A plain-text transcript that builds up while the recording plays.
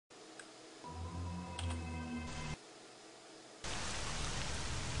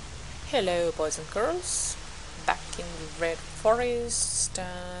Hello boys and girls, back in the Red Forest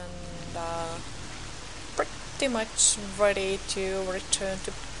and pretty much ready to return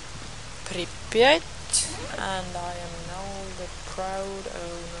to Pripyat, and I am now the proud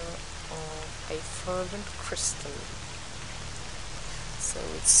owner of a fervent crystal, so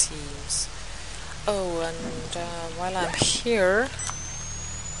it seems. Oh, and while I'm here,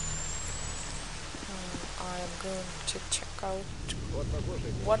 I am going to check out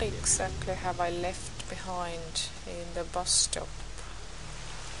what exactly have I left behind in the bus stop.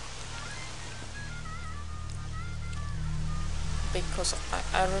 Because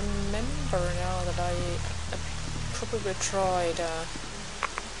I remember now that I probably tried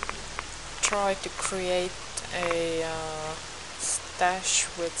to create a stash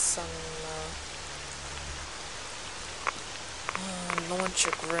with some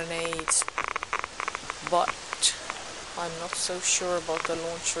launcher grenades, but I'm not so sure about the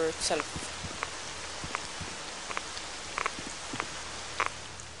launcher itself.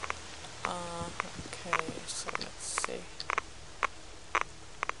 Okay, so let's see.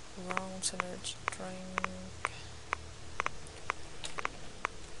 Rounds, energy drink.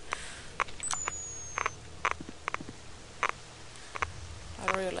 I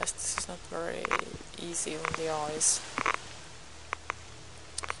realize this is not very easy on the eyes.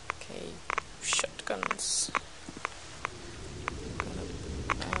 Okay, shotguns.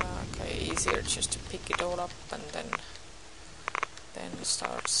 Okay, easier just to pick it all up and then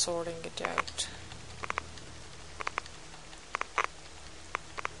start sorting it out.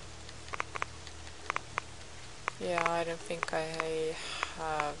 Yeah, I don't think I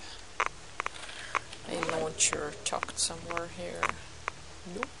have a launcher tucked somewhere here.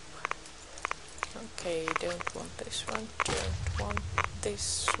 Nope. Okay, don't want this one, don't want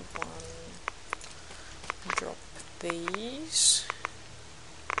this one. Drop these.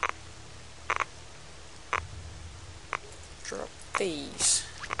 Drop these.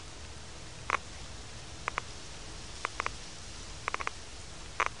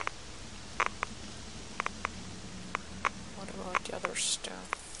 What about the other stuff?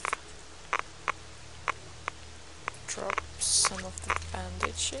 Drop some of the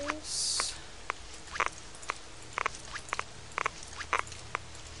bandages.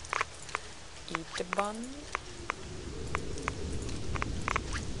 Eat the bun.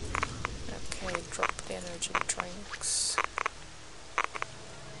 Okay, drop the energy drinks.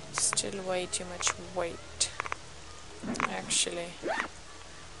 Still way too much weight, actually.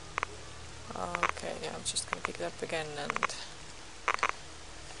 Okay, yeah, I'm just gonna pick it up again and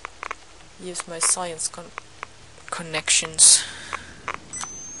use my science connections.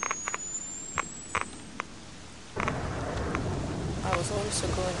 I was also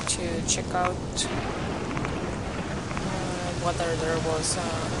going to check out whether there was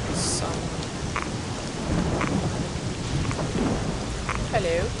some...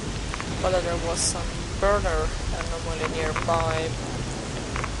 Hello? Whether there was some burner anomaly nearby,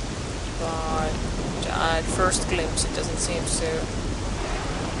 but at first glimpse it doesn't seem so.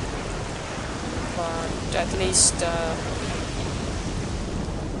 But at least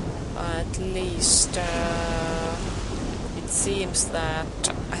it seems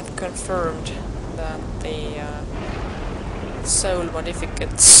that I've confirmed that the soul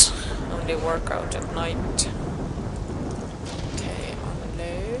modificates only work out at night. Okay,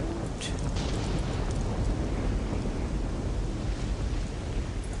 unload.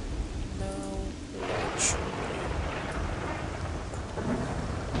 No launch.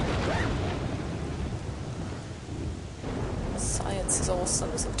 Science is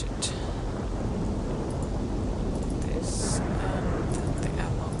awesome, isn't it? This and the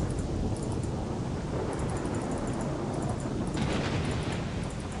ammo.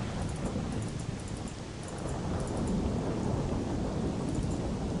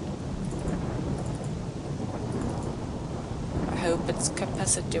 I hope its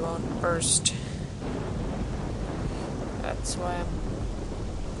capacity won't burst. That's why I'm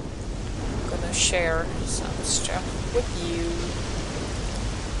gonna share some stuff with you.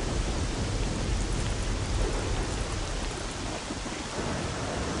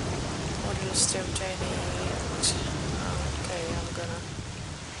 What else don't I need? Okay, I'm gonna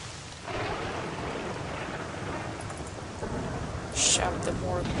shove the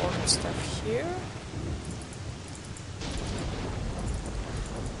more important stuff here.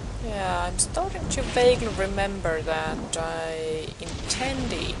 Yeah, I'm starting to vaguely remember that I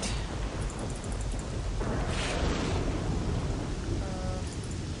intended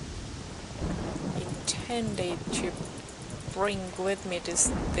to bring with me the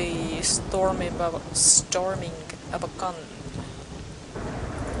storming of a gun.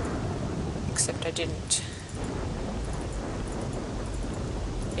 except I didn't.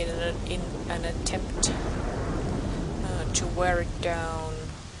 In an attempt to wear it down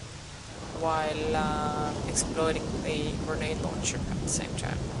while exploiting the grenade launcher at the same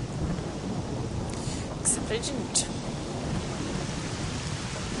time. Except I didn't.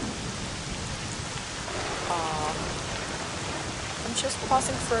 I'm just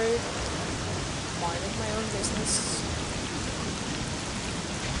passing through, minding my own business.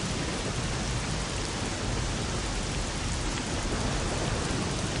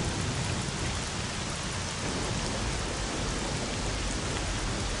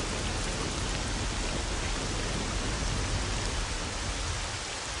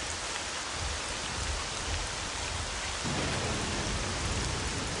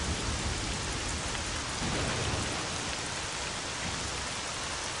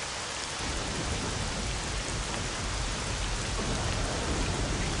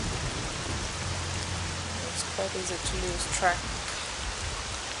 Quite easy to lose track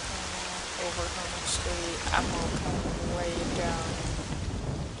over how much the ammo can weigh you down.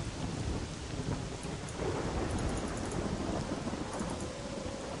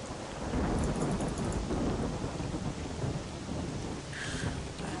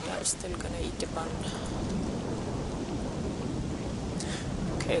 And I'm still gonna eat a bun.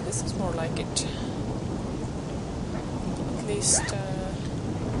 Okay, this is more like it. At least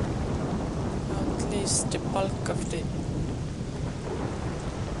the bulk of the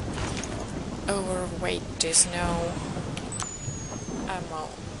overweight is now ammo.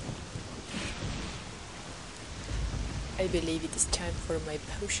 I believe it is time for my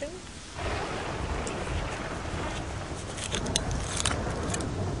potion.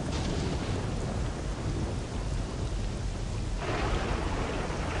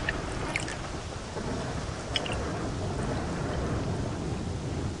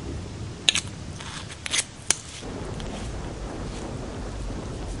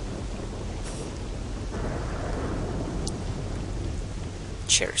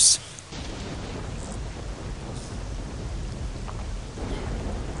 Cheers.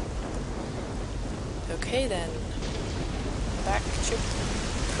 Okay then, back to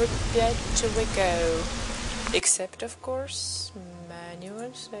Pripyat we go. Except of course,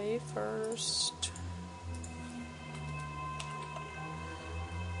 manual save first.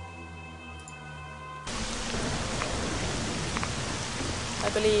 I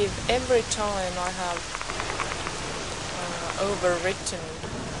believe every time I have overwritten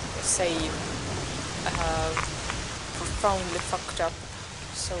a save, I have profoundly fucked up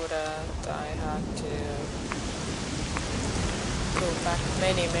so that I had to go back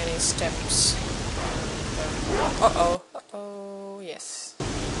many steps. And, yes.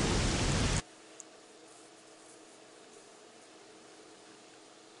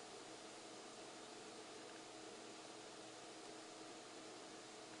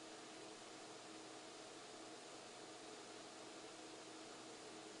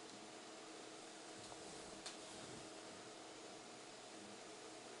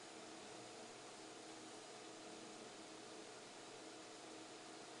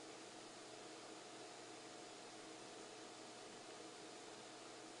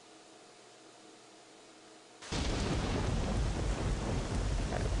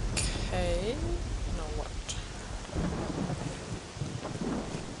 Okay, now what?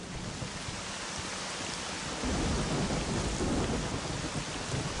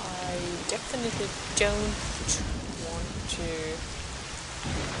 I definitely don't want to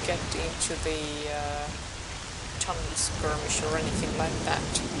get into the tunnel skirmish or anything like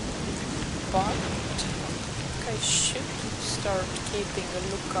that, but I should start keeping a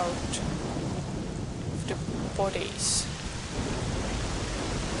lookout of the bodies.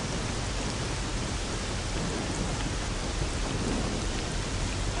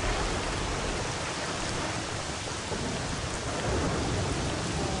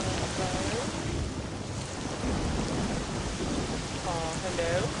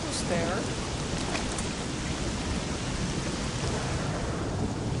 Hello, who's there?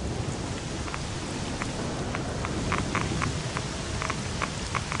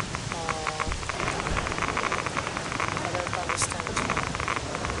 I don't understand.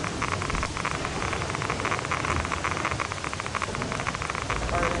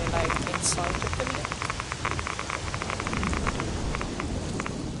 Are they like inside the building?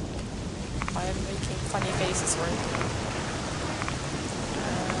 I am making funny faces right now.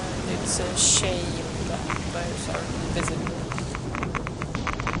 It's a shame that those are visible.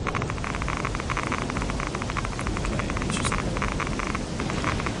 Okay, just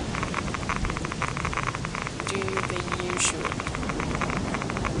do the usual.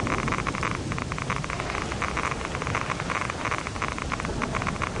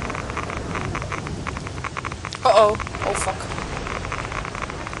 Oh fuck.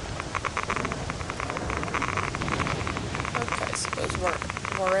 Okay, I suppose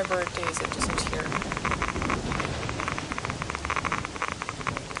wherever it isn't here.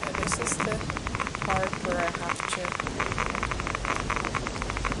 Okay, this is the part where I have to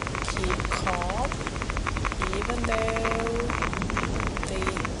keep calm, even though the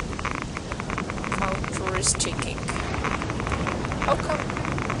counter is ticking. How come?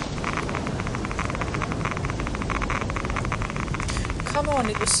 Come on,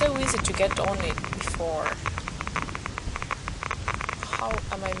 it was so easy to get on it before. How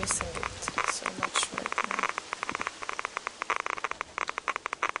am I missing it so much right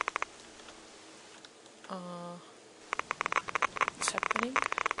now? What's happening?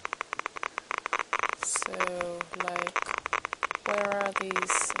 So, like, where are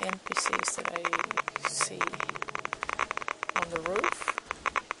these NPCs that I see? On the roof?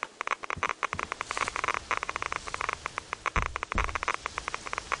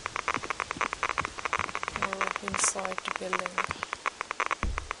 Or inside the building?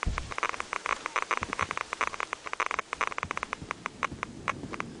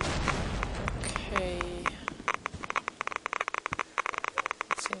 Okay.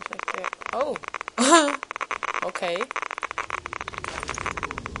 It seems like they're... Oh! Okay.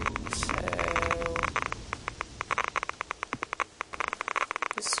 So...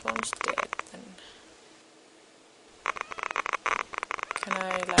 this one's dead then. Can I,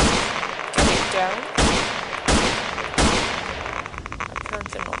 like, get it down?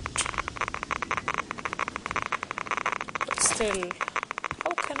 Apparently not. But still,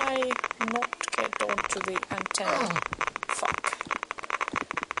 how can I not get onto the antenna? Fuck.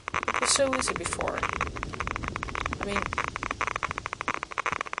 It was so easy before. I mean...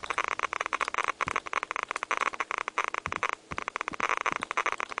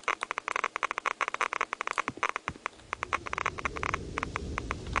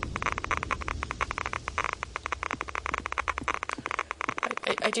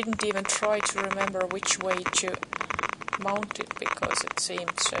 I didn't even try to remember which way to mount it because it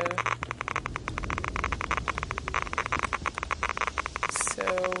seemed so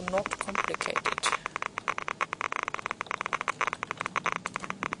not complicated.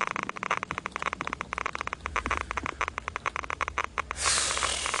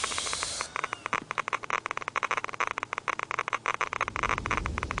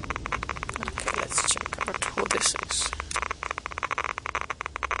 Okay, let's check out who this is.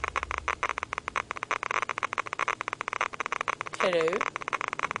 Hello.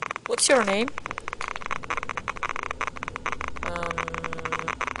 What's your name?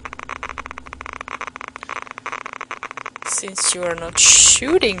 Since you are not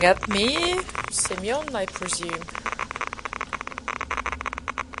shooting at me, Semyon, I presume.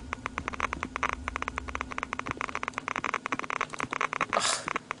 Ugh.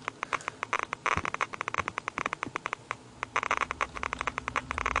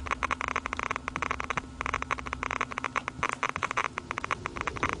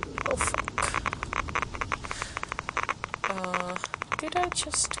 Oh fuck. Did I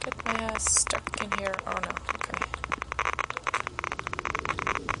just get my ass stuck in here? Oh no, okay.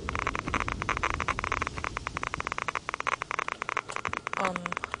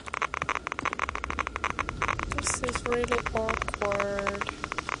 This is really awkward.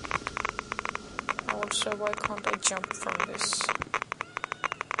 Also, why can't I jump from this?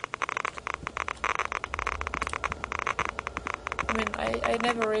 I mean, I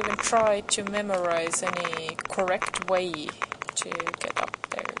never even tried to memorize any correct way to get up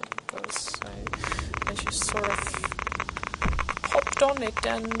there, because I just sort of hopped on it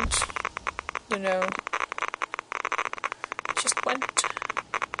and, you know, just went.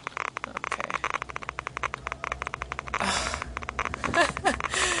 Okay.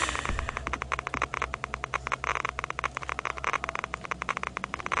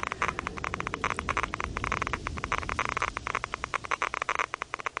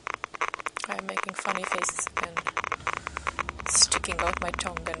 I'm making funny faces again, sticking out my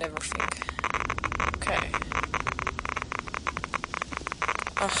tongue and everything. Okay.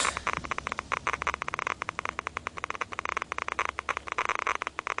 Ugh.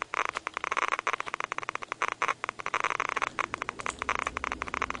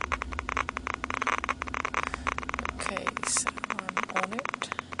 Okay, so I'm on it.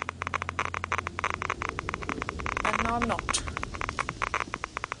 And now I'm not.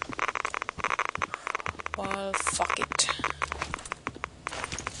 Well, fuck it.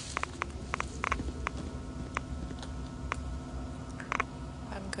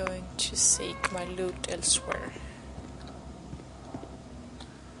 I'm going to seek my loot elsewhere.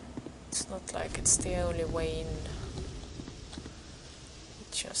 It's not like it's the only way in.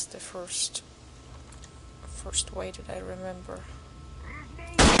 just the first way that I remember.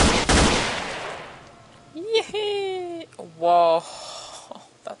 Yay! Wow,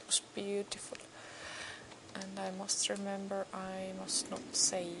 that was beautiful. And I must remember I must not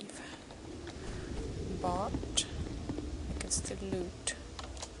save, but I can still loot.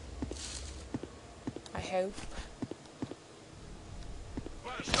 I hope.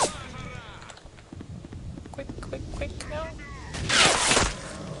 Quick now.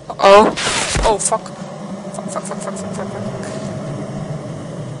 Uh-oh. Oh, fuck. Fuck.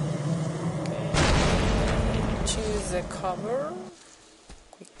 Okay. Choose the cover.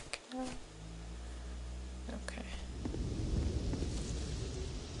 Quick now. Okay.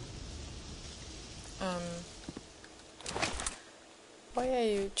 Why are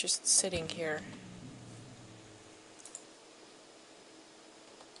you just sitting here?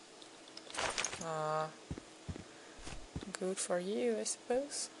 Good for you, I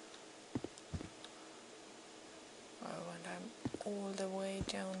suppose. Oh, and I'm all the way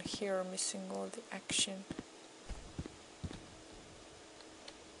down here, missing all the action.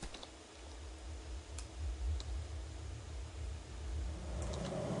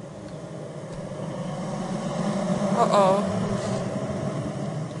 Uh-oh.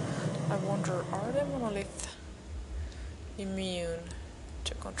 I wonder, are the monolith immune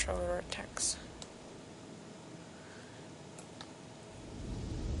to controller attacks?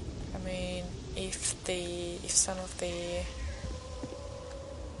 I mean, if some of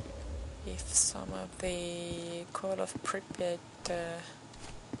the Call of Pripyat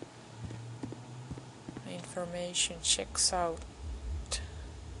information checks out,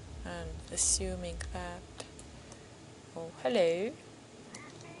 and assuming that, oh hello,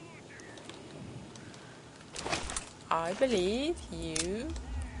 I believe you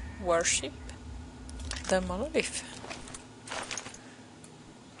worship the monolith,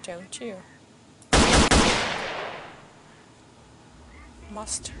 don't you?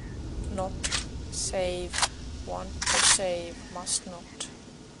 Must not save, want to save, must not.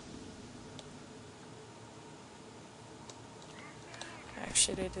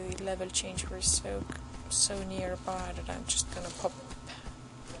 Actually, the level changer is so nearby that I'm just gonna pop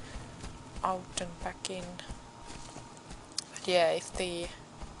out and back in. But yeah, if the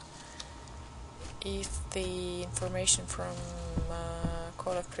information from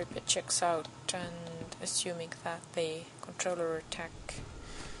Call of Pripyat checks out, and assuming that the controller attack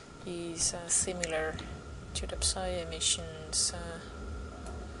is similar to the Psi emissions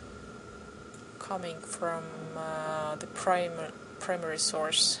coming from the primary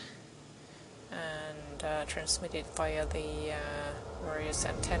source and transmitted via the various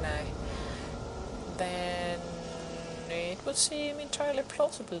antennae, then it would seem entirely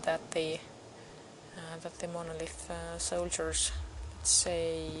plausible that the monolith soldiers, let's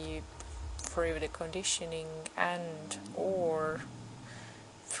say, through the conditioning and or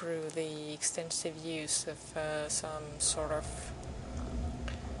through the extensive use of some sort of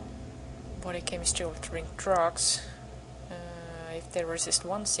body chemistry altering drugs, if they resist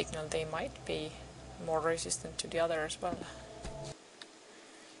one signal, they might be more resistant to the other as well.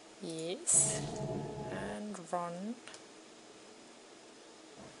 Yes, and run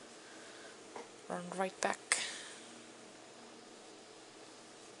right back.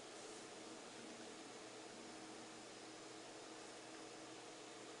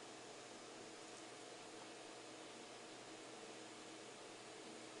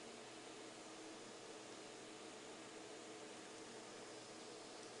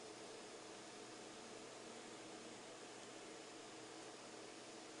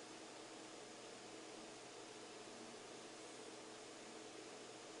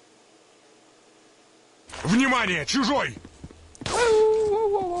 Внимание, чужой!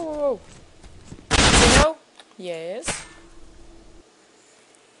 Whoa. You know? Yes.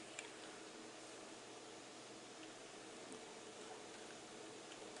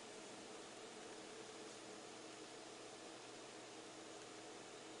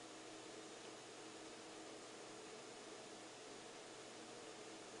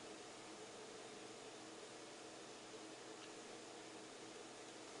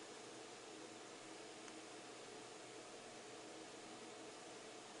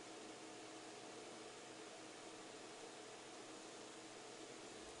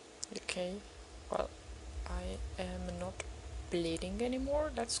 Okay, well, I am not bleeding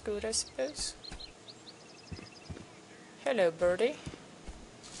anymore, that's good, I suppose. Hello, birdie.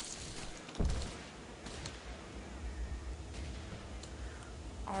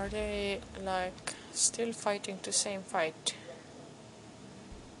 Are they, like, still fighting the same fight?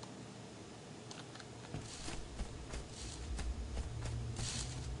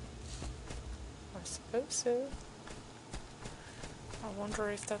 suppose so. I wonder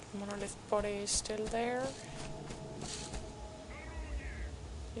if that monolith body is still there.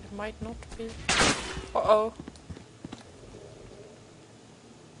 It might not be. Uh-oh.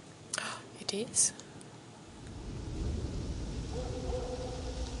 It is.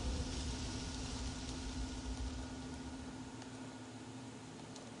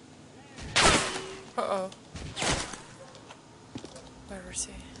 Uh-oh. Where is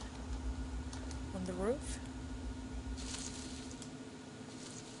he? On the roof?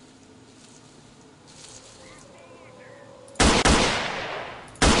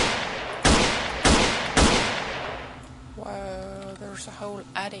 Wow, there's a whole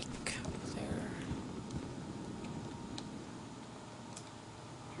attic up there.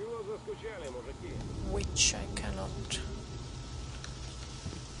 Which I cannot...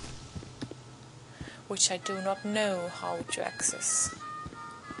 which I do not know how to access.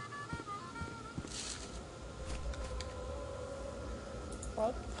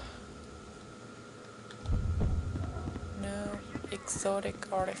 What? No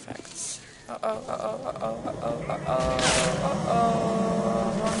exotic artifacts. Uh-oh, uh-oh, uh-oh, uh-oh, uh-oh, uh-oh.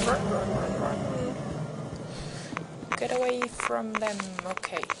 Run. Get away from them.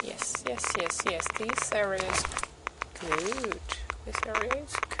 Okay, yes. This area is good. This area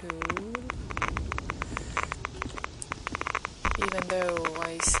is cool. Even though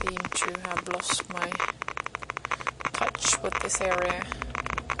I seem to have lost my touch with this area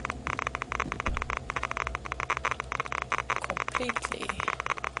completely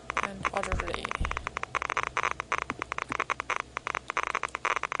and utterly.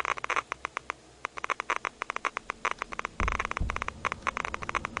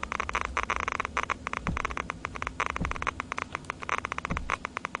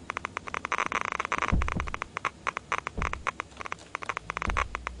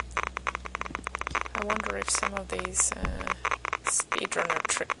 I wonder if some of these speedrunner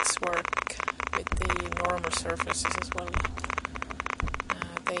tricks work with the normal surfaces as well.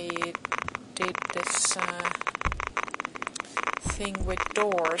 They did this thing with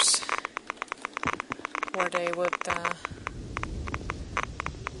doors where they would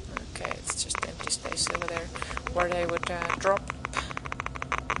okay, it's just empty space over there, where they would drop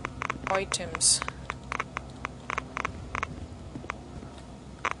items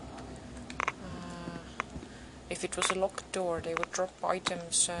if it was a locked door. They would drop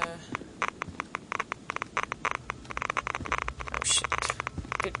items oh shit.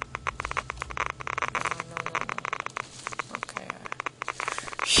 No. Okay.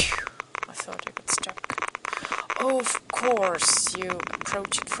 Phew. I thought I got stuck. Oh, of course, you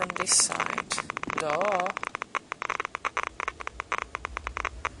approach it from this side. Duh.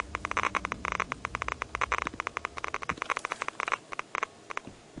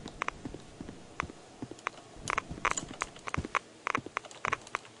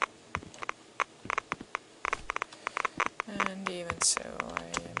 And even so, I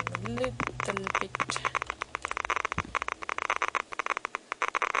am a little bit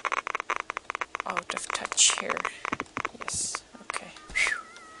out of touch here. Yes, okay. Whew.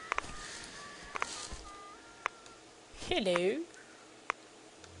 Hello.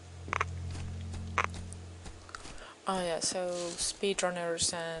 Oh yeah, so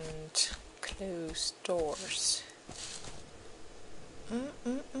speedrunners and closed doors.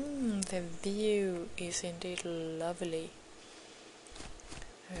 The view is indeed lovely.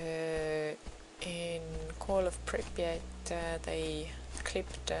 In Call of Pripyat, they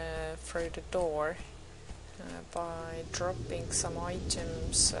clipped through the door by dropping some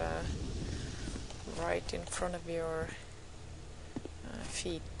items right in front of your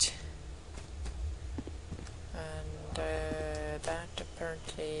feet, and that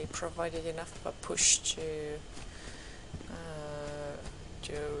apparently provided enough of a push to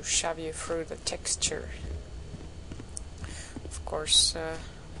shove you through the texture. Of course,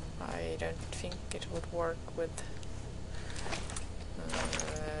 I don't think it would work with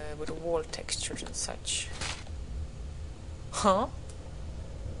wall textures and such. Huh?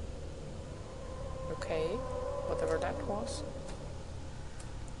 Okay, whatever that was.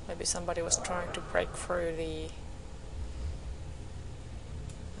 Maybe somebody was trying to break through the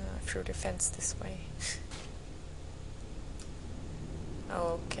fence this way.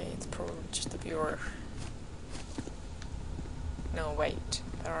 Okay, it's probably just a viewer. No, wait,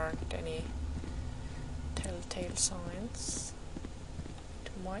 there aren't any telltale signs.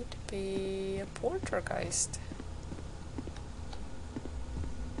 It might be a poltergeist.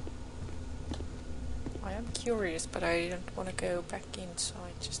 I am curious, but I don't want to go back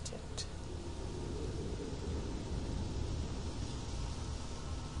inside just yet.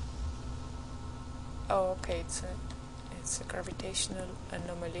 Oh, okay, it's a gravitational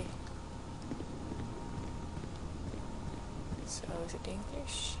anomaly. So is it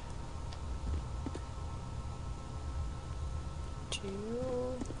English?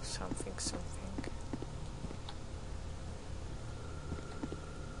 Geo something something.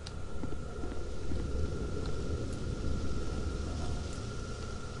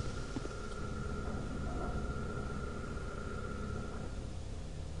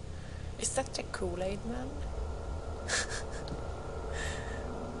 Is that the Kool-Aid man?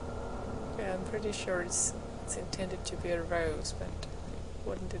 Yeah, I'm pretty sure it's intended to be a rose, but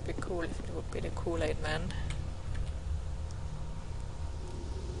wouldn't it be cool if it would be the Kool-Aid man?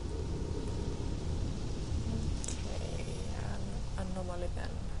 Okay, an anomaly then.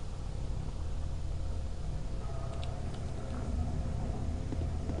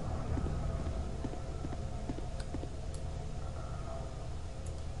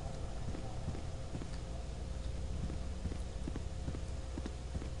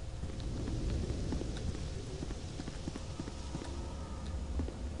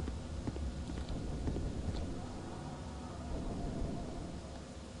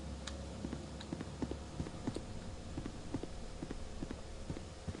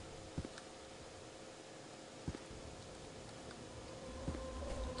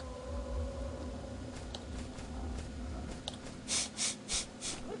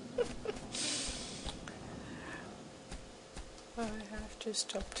 I have to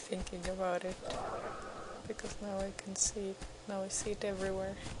stop thinking about it, because now I can see it. Now I see it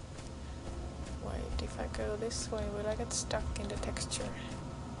everywhere. Wait, if I go this way, will I get stuck in the texture?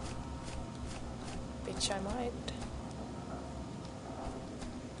 Which I might.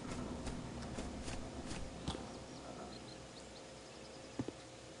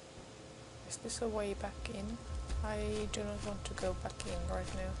 Is this a way back in? I do not want to go back in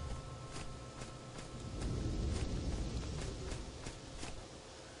right now.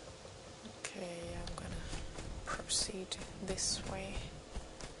 Okay, I'm gonna proceed this way.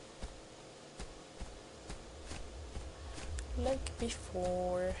 Like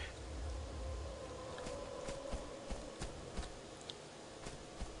before.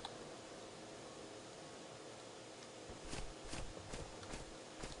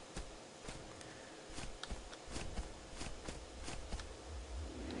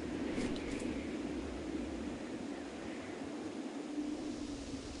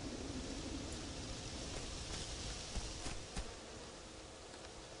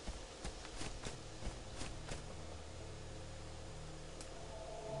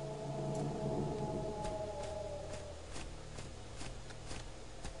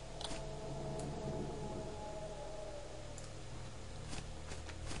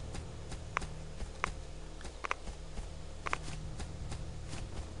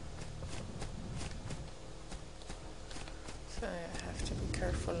 So I have to be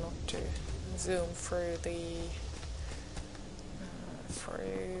careful not to zoom through the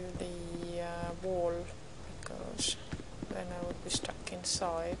wall, because then I would be stuck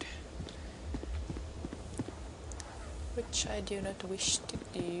inside, which I do not wish to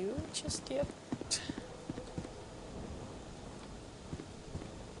do just yet.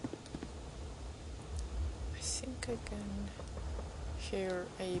 I think I can hear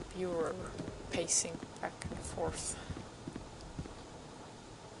a bureau pacing back and forth.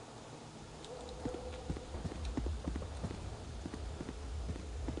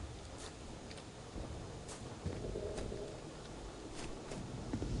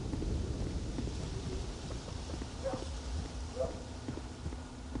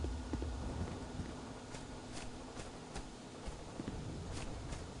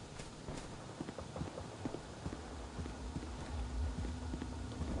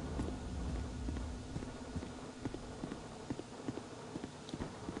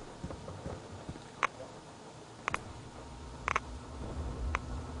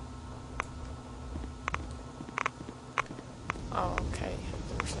 Oh, okay,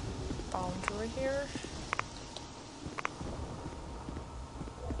 there's a boundary here.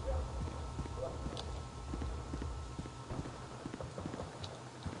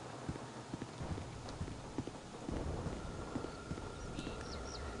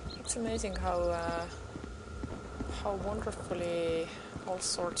 It's amazing how wonderfully all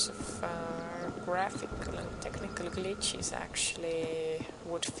sorts of graphical and technical glitches actually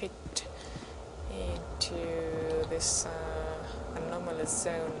would fit into this anomalous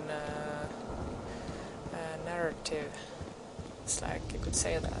zone narrative. It's like you could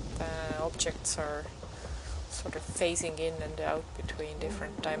say that objects are sort of phasing in and out between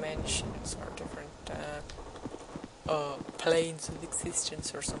different dimensions or different planes of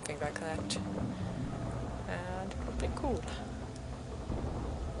existence or something like that. be cool.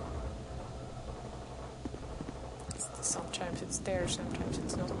 Sometimes it's there, sometimes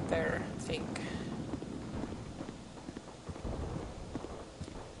it's not there, I think.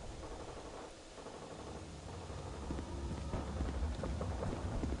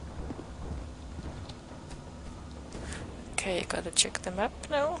 Okay, gotta check the map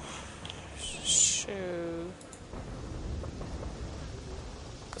now. So,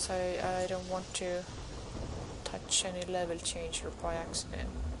 because I don't want to touch any level changer by accident.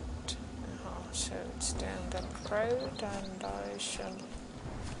 So it's down that road, and I shall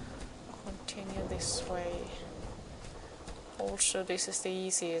continue this way. Also, this is the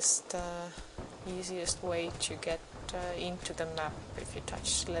easiest way to get into the map if you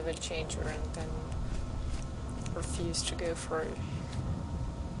touch level changer and then refuse to go through.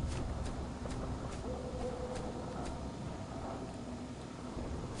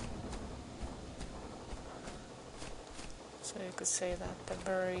 So you could say that the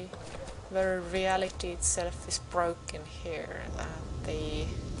very reality itself is broken here, that the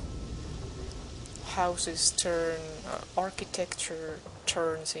houses architecture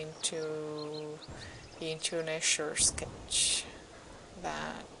turns into an Escher sketch,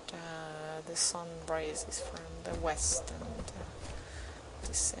 that the sun rises from the west and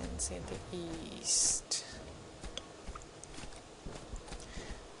descends in the east,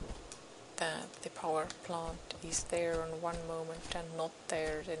 that the power plant is there on one moment and not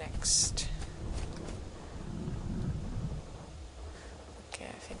there the next. Okay,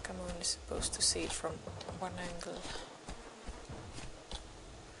 I think I'm only supposed to see it from one angle.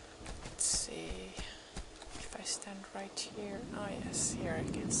 Let's see if I stand right here. Ah, yes, here I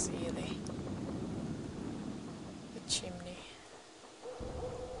can see the chimney.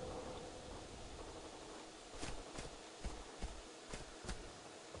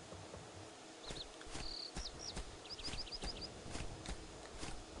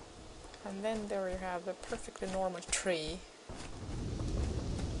 And then there you have a perfectly normal tree.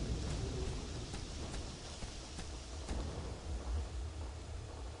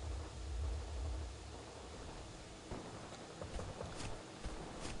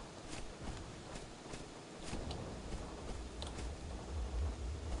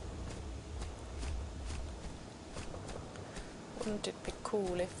 Wouldn't it be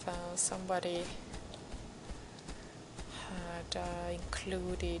cool if somebody had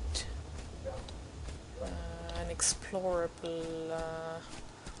included an explorable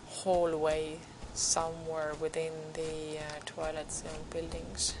hallway somewhere within the Twilight Zone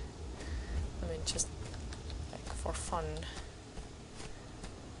buildings? I mean, just like for fun.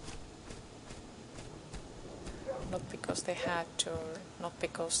 Not because they had to, or not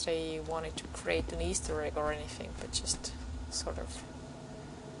because they wanted to create an Easter egg or anything, but just sort of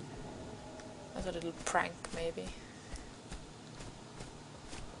as a little prank, maybe.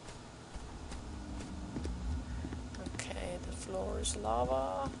 Okay, the floor is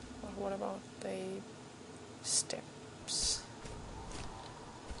lava. But what about the steps?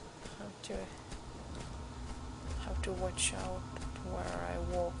 Have to watch out where I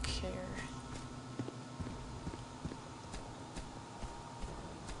walk here.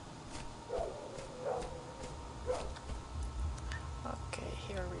 Okay,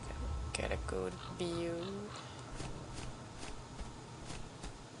 here we can get a good view.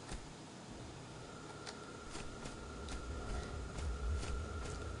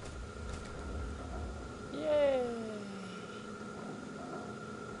 Yay!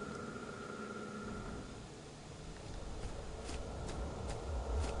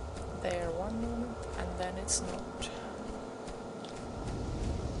 There one moment, and then it's not.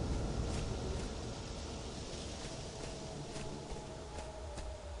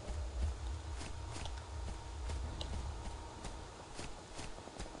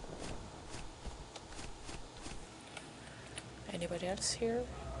 Anybody else here?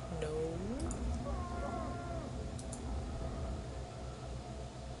 No.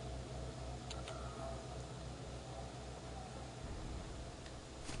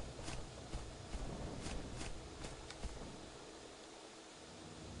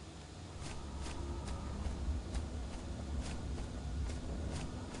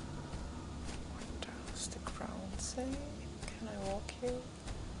 What does the ground say? Can I walk here?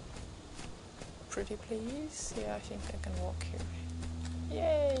 Pretty please? Yeah, I think I can walk here.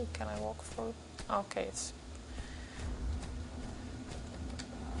 Yay! Can I walk through? Okay, it's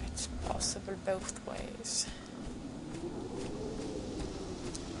possible both ways.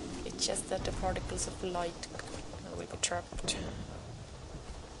 It's just that the particles of light will be trapped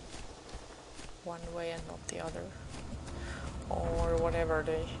one way and not the other, or whatever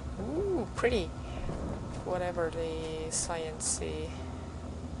they. Ooh, pretty. whatever the sciencey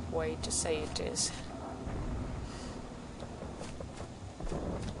way to say it is.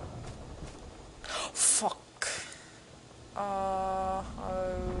 Fuck.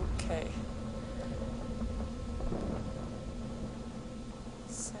 Okay.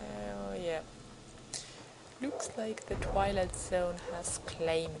 So yeah. Looks like the Twilight Zone has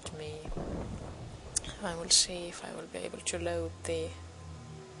claimed me. I will see if I will be able to load the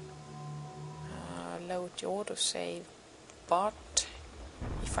autosave, but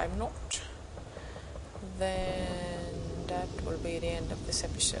if I'm not, then that will be the end of this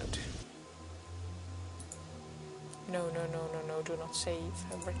episode. No, do not save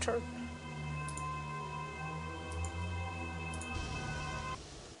and return.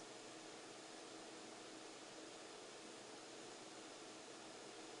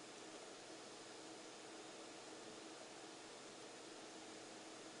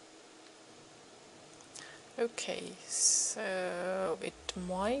 Okay, so it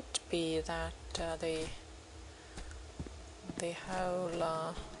might be that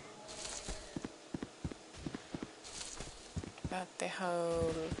the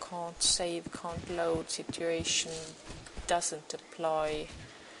whole can't save, can't load situation doesn't apply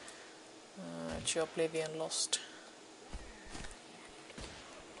to Oblivion Lost.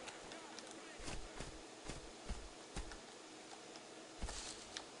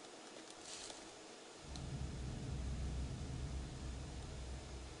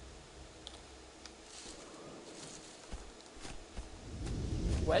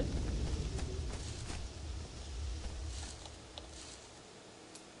 Well,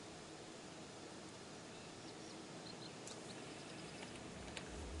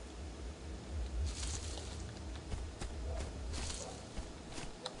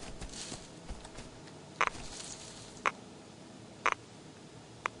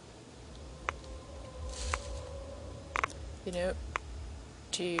 you know,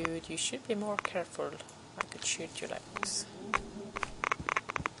 dude, you should be more careful. I could shoot you like this.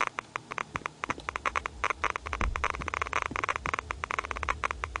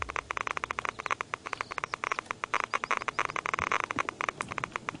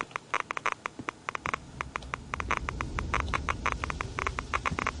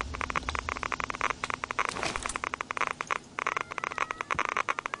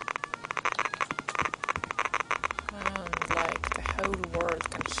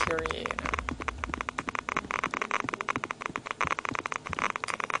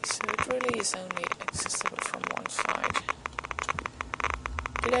 Is only accessible from one side.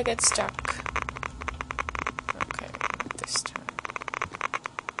 Did I get stuck? Okay, not this time.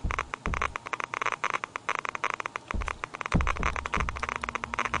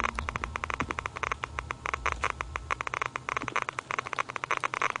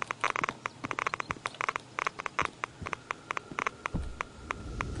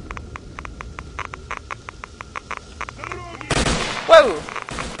 Whoa!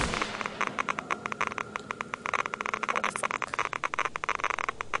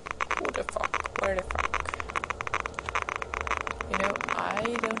 Where the fuck? You know, I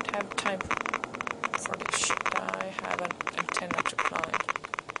don't have time for this shit. I have an antenna to climb.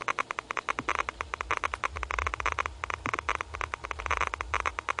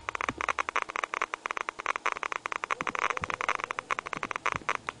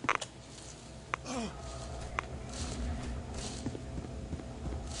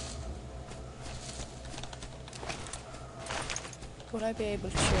 Would I be able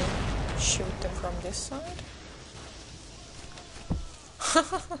to shoot them from this side?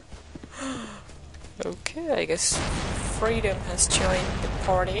 Okay, I guess freedom has joined the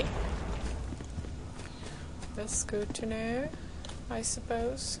party. That's good to know, I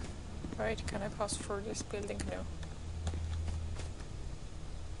suppose. Right, can I pass through this building?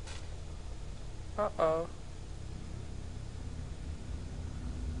 No. Uh-oh.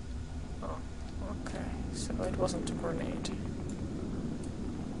 Oh, okay. So it wasn't a grenade.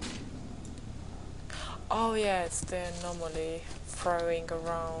 Oh yeah, it's the anomaly throwing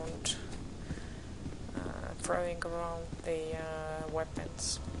around the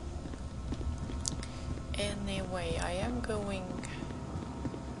weapons. Anyway, I am going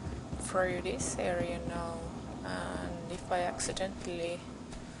through this area now, and if I accidentally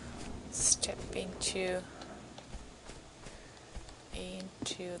step into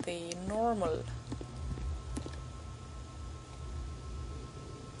the normal,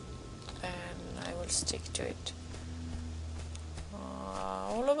 then I will stick to it.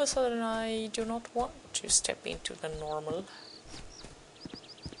 All of a sudden I do not want to step into the normal.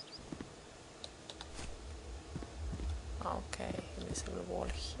 Okay, invisible wall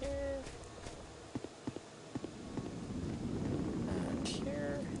here.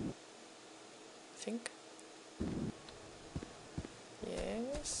 think.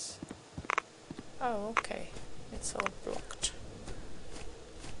 Yes. Oh, okay. It's all blocked.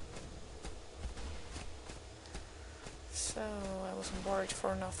 So I was worried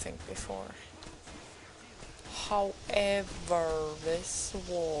for nothing before. However, this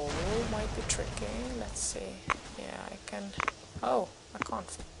wall might be tricky. Let's see. Yeah, I can... Oh, I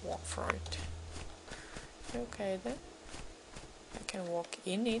can't walk through it. Okay then. I can walk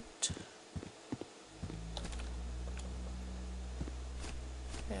in it.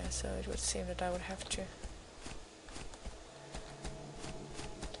 Yeah, so it would seem that I would have to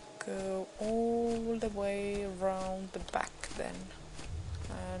go all the way around the back then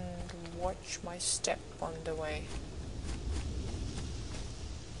and watch my step on the way.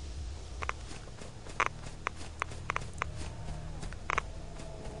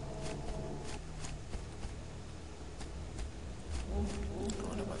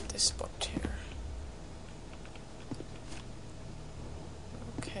 What about this spot here?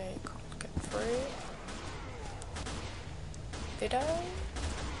 Okay, can't get through. Did I?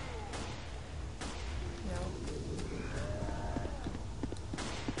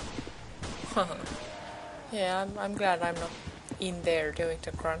 No. Yeah, I'm glad I'm not in there doing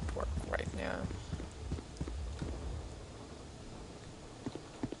the grunt work right now.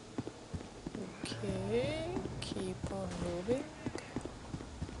 Okay, keep on moving.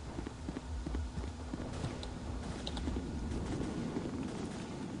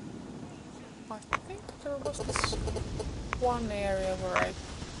 I think there was this one area where I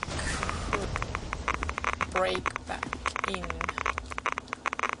could break back in.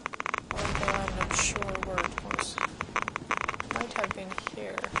 Although I'm not sure where it was. Might have been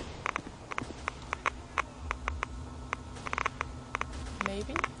here.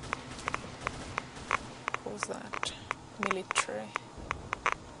 Maybe? What was that? Military.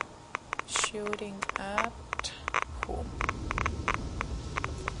 Shooting at whom?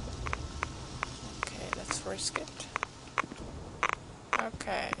 Okay, let's risk it.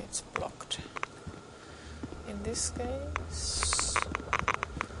 Okay, it's blocked. In this case,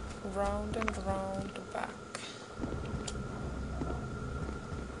 round and round the back.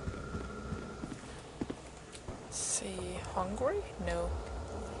 Let's see, hungry? No.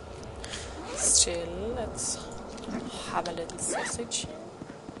 Still, let's have a little sausage here.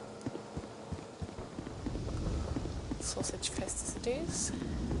 Sausage festivities.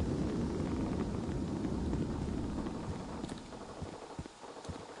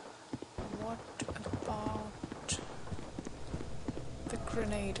 What about the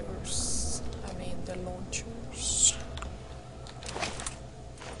grenadiers? I mean the launchers.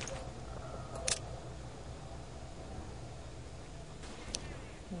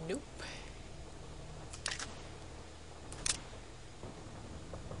 Nope.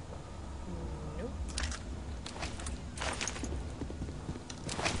 Nope.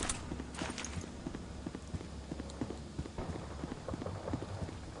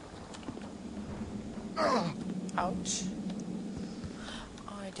 Ouch.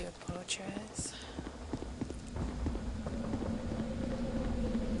 I do apologize.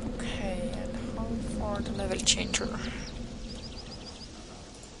 Okay, and how far the level changer?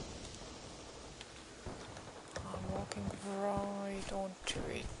 I'm walking right onto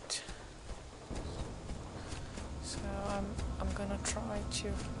it. So I'm gonna try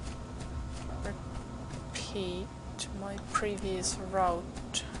to repeat my previous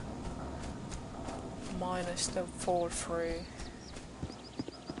route minus the fall through.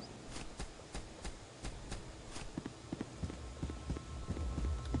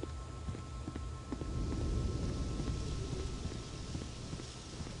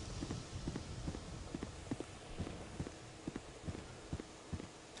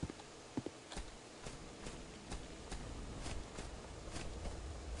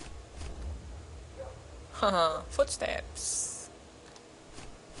 Haha, footsteps.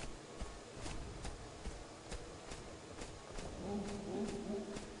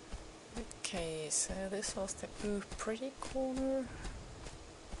 Okay, so this was the ooh pretty corner.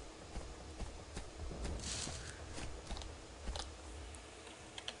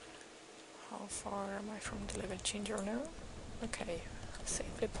 How far am I from the level changer now? Okay,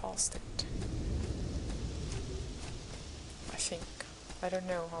 safely past it. I think. I don't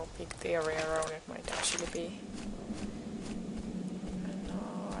know how big the area around it might actually be. And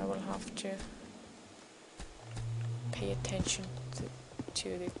now I will have to pay attention to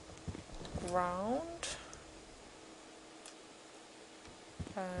the ground.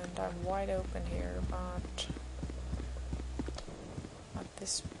 And I'm wide open here, but at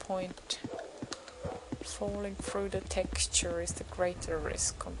this point falling through the texture is the greater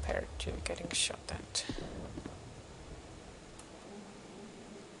risk compared to getting shot at.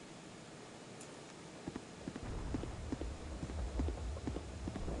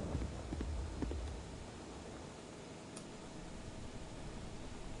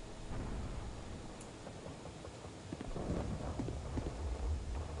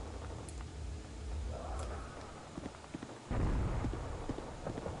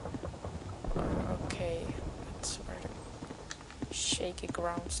 Okay, that's where the shaky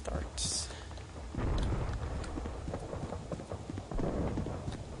ground starts.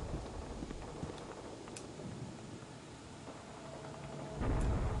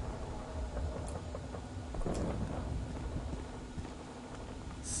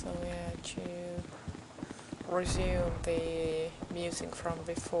 So yeah, to resume the music from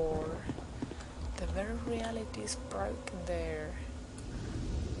before, the very reality is broken there.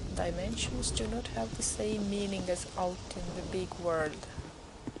 Dimensions do not have the same meaning as out in the big world.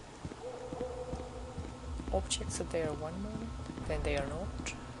 Objects are there one moment, then they are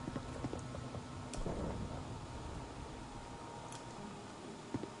not.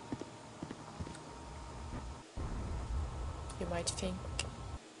 You might think,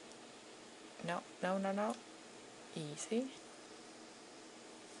 no, easy.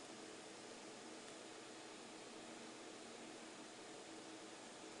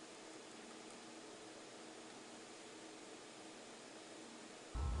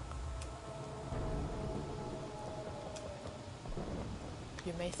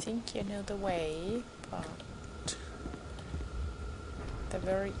 You may think you know the way, but the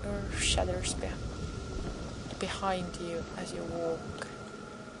very earth shatters behind you as you walk,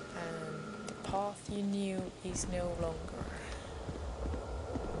 and the path you knew is no longer.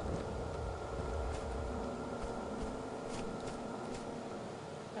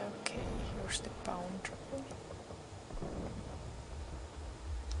 Okay, here's the boundary.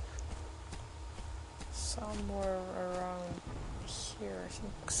 Somewhere around here, I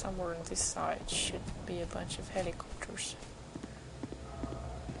think somewhere on this side should be a bunch of helicopters.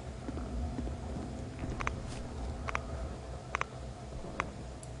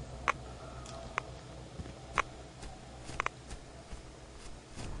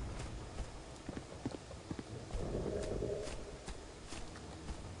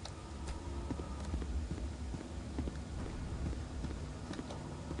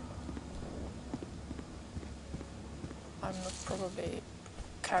 I'm not probably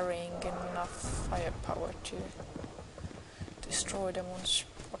carrying enough firepower to destroy them on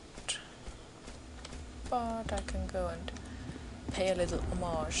spot, but I can go and pay a little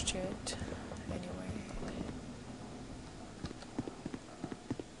homage to it anyway.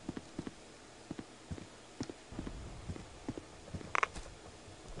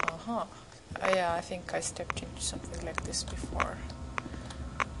 Aha! Yeah, I think I stepped into something like this before.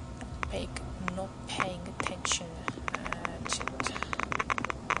 Not paying attention. That's it.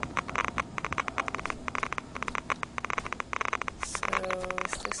 So,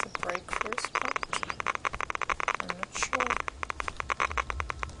 is this a breakthrough spot? I'm not sure.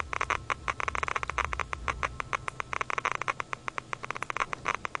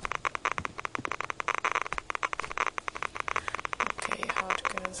 Okay, heart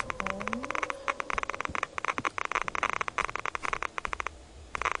goes home.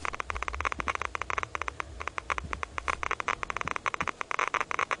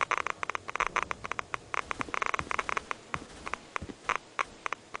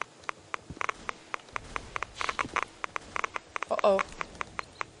 Uh-oh.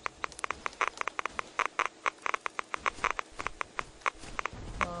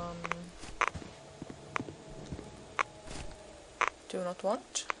 Do not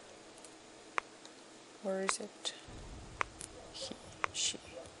want? Where is it? He, she.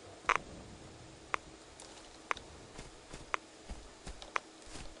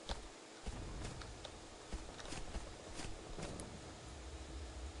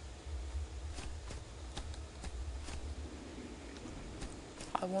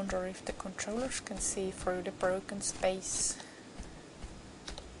 I wonder if the controllers can see through the broken space.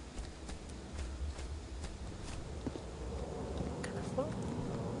 Careful.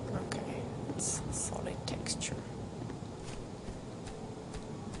 Okay, it's solid texture.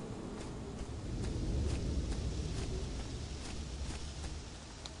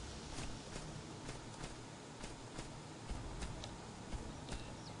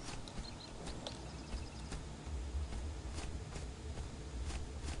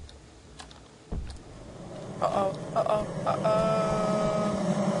 Uh-oh, uh-oh, uh-oh.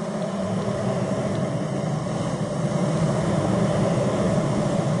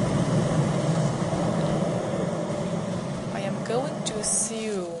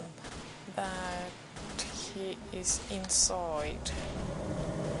 assume that he is inside.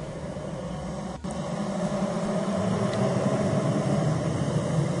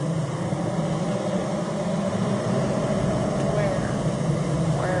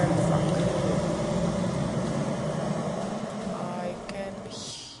 Where the fuck? I can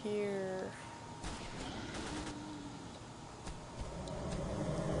hear.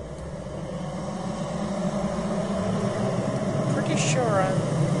 Pretty sure I'm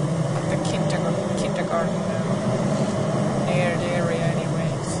at the kindergarten now, near the area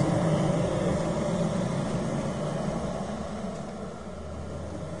anyways.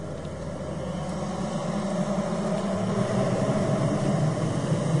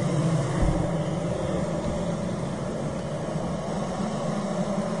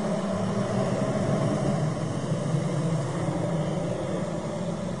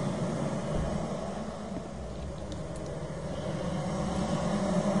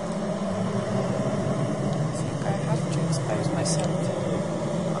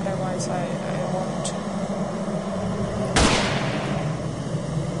 Otherwise I won't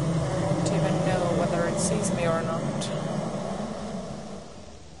even know whether it sees me or not.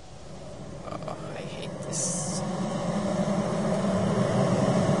 Oh, I hate this.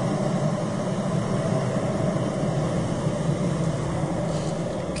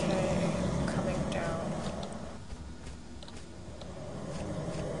 Okay, coming down.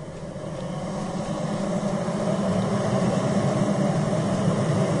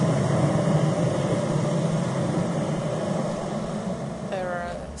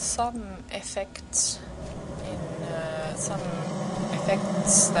 Some effects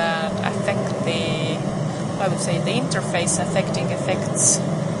that affect the, I would say, the interface affecting effects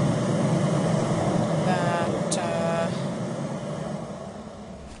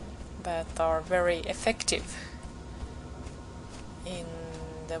that are very effective in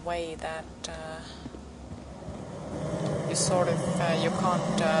the way that you sort of you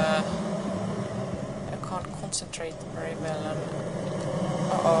can't concentrate very well on.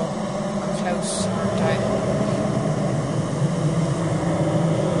 Uh-oh, I'm close, aren't I?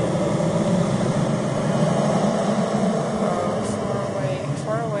 Oh,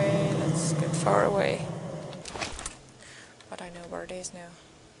 far away, let's get far away. But I know where it is now.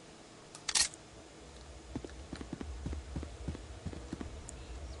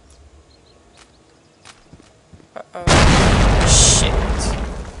 Uh-oh, shit.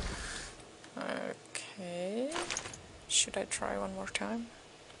 Okay, should I try one more time?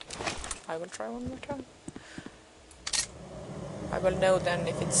 I will try one more time. I will know then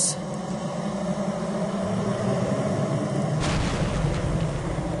if it's...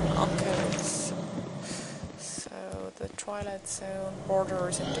 Okay, so the Twilight Zone border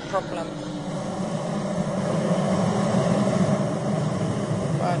isn't a problem.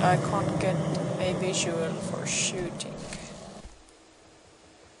 But I can't get a visual for shooting.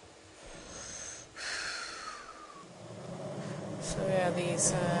 So yeah,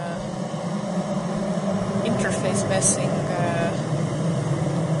 these interface messing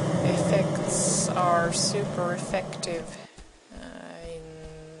effects are super effective in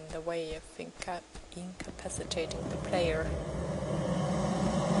the way of incapacitating the player.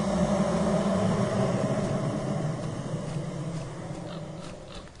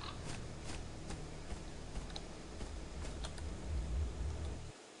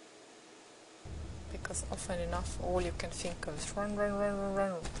 Because often enough all you can think of is run, run, run, run,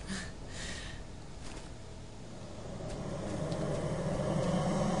 run.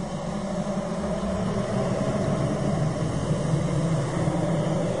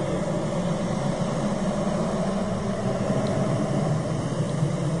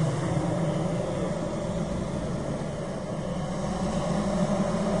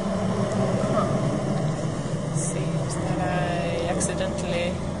 Seems that I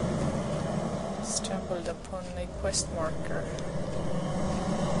accidentally stumbled upon a quest marker.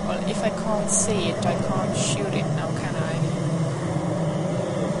 Well, if I can't see it, I can't shoot it now, can I?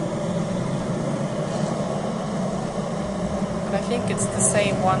 But I think it's the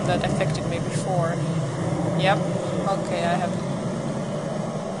same one that affected me before. Yep, okay, I have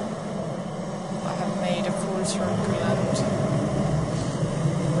made a full circle and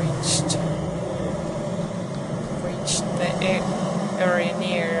reached the area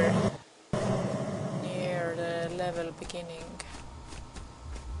near the level beginning.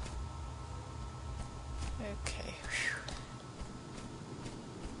 Okay.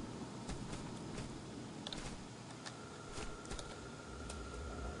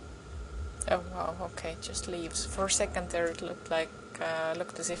 Oh wow, okay, just leaves. For a second there it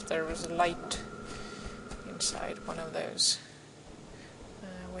looked as if there was a light inside one of those.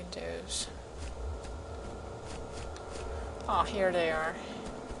 windows. Ah, here they are.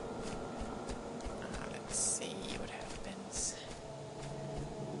 Let's see what happens.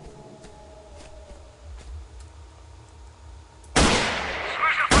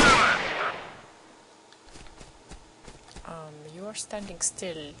 You are standing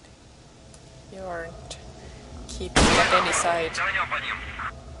still. You aren't keeping at any side.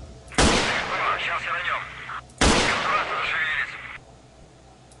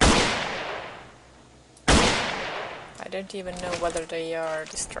 I don't even know whether they are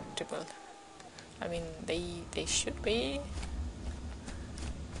destructible. I mean, they should be.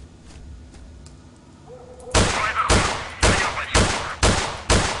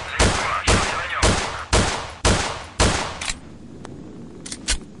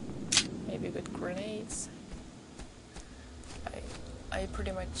 Maybe with grenades. I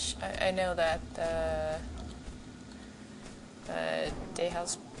pretty much I know that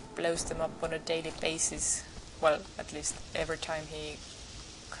Dehas blows them up on a daily basis. Well, at least every time he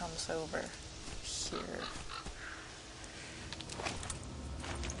comes over here.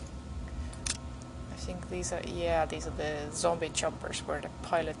 I think these are the zombie choppers where the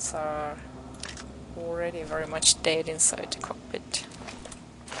pilots are already very much dead inside the cockpit.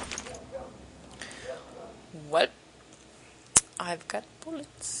 Well, I've got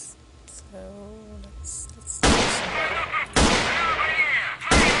bullets, so let's do some more.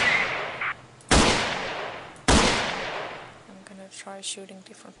 I'm gonna try shooting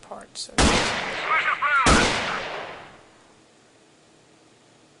different parts of it.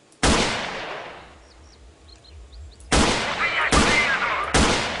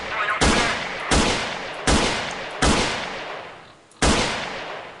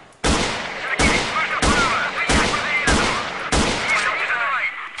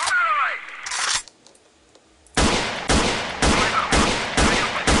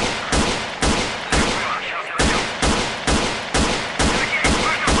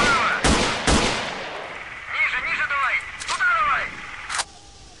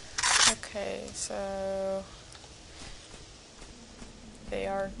 So they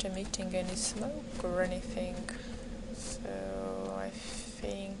aren't emitting any smoke or anything, so I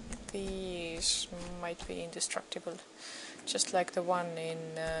think these might be indestructible, just like the one in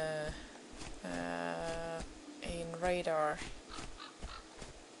radar.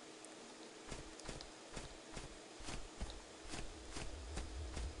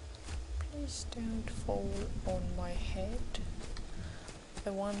 Please don't fall on my head.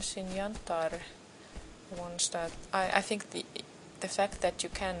 The ones in Yantar, the ones that I think the fact that you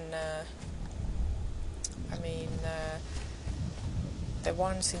can the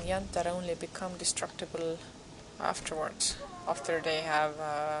ones in Yantar only become destructible afterwards, after they have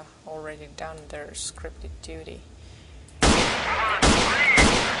already done their scripted duty.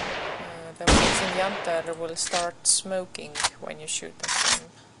 The ones in Yantar will start smoking when you shoot at them,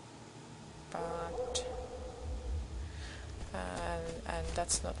 but and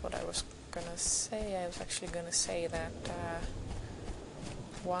that's not what I was gonna say. I was actually gonna say that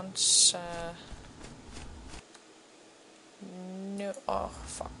once no, oh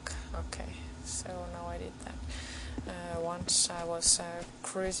fuck, okay, so now I did that. Once I was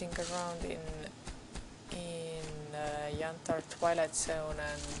cruising around in Yantar Twilight Zone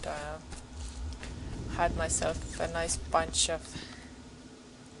and had myself a nice bunch of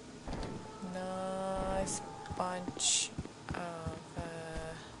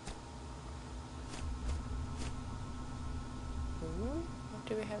what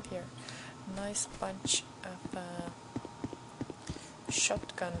do we have here? Nice bunch of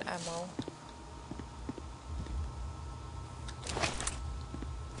shotgun ammo.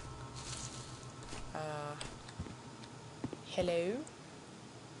 Hello?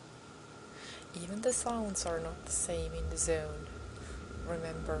 Even the sounds are not the same in the zone.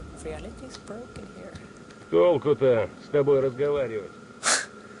 Remember, reality is broken here. Толку-то с тобой разговаривать.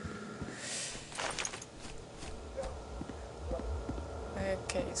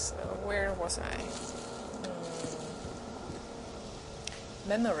 Okay, so where was I?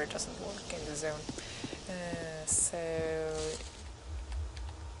 Memory doesn't work in the zone.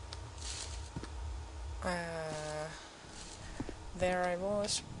 There I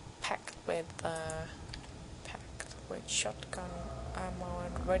was, packed with shotgun ammo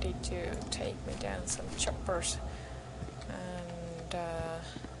and ready to take me down some choppers. And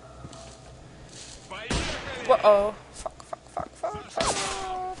whoa! Fuck!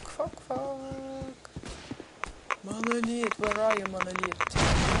 Monolith, where are you, Monolith?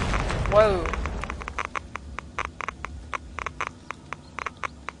 Whoa!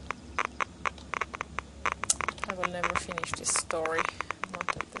 I will never finish this story,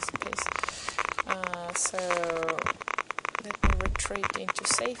 not at the So let me retreat into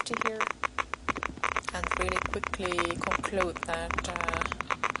safety here and really quickly conclude that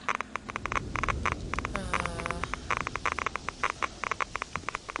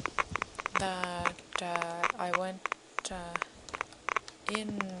I went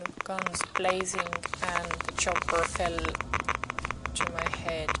in guns blazing and the chopper fell to my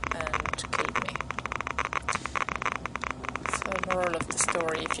head and killed me. So moral of the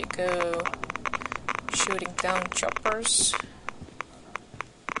story, if you go shooting down choppers,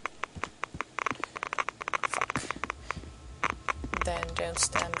 then don't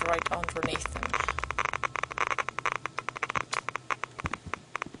stand right underneath them.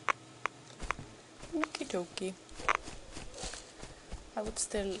 Okie dokie. I would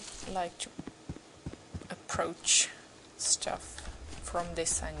still like to approach stuff from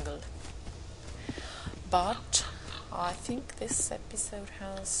this angle, but I think this episode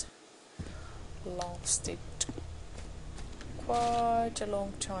has lasted quite a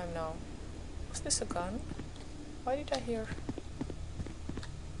long time now. Was this a gun? Why did I hear?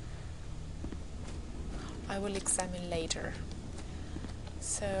 I will examine later.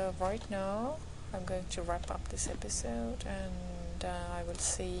 So right now I'm going to wrap up this episode, and I will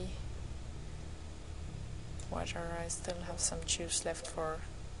see whether I still have some juice left for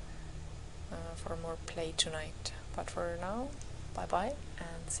more play tonight. But for now, bye bye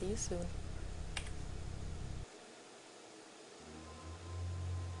and see you soon.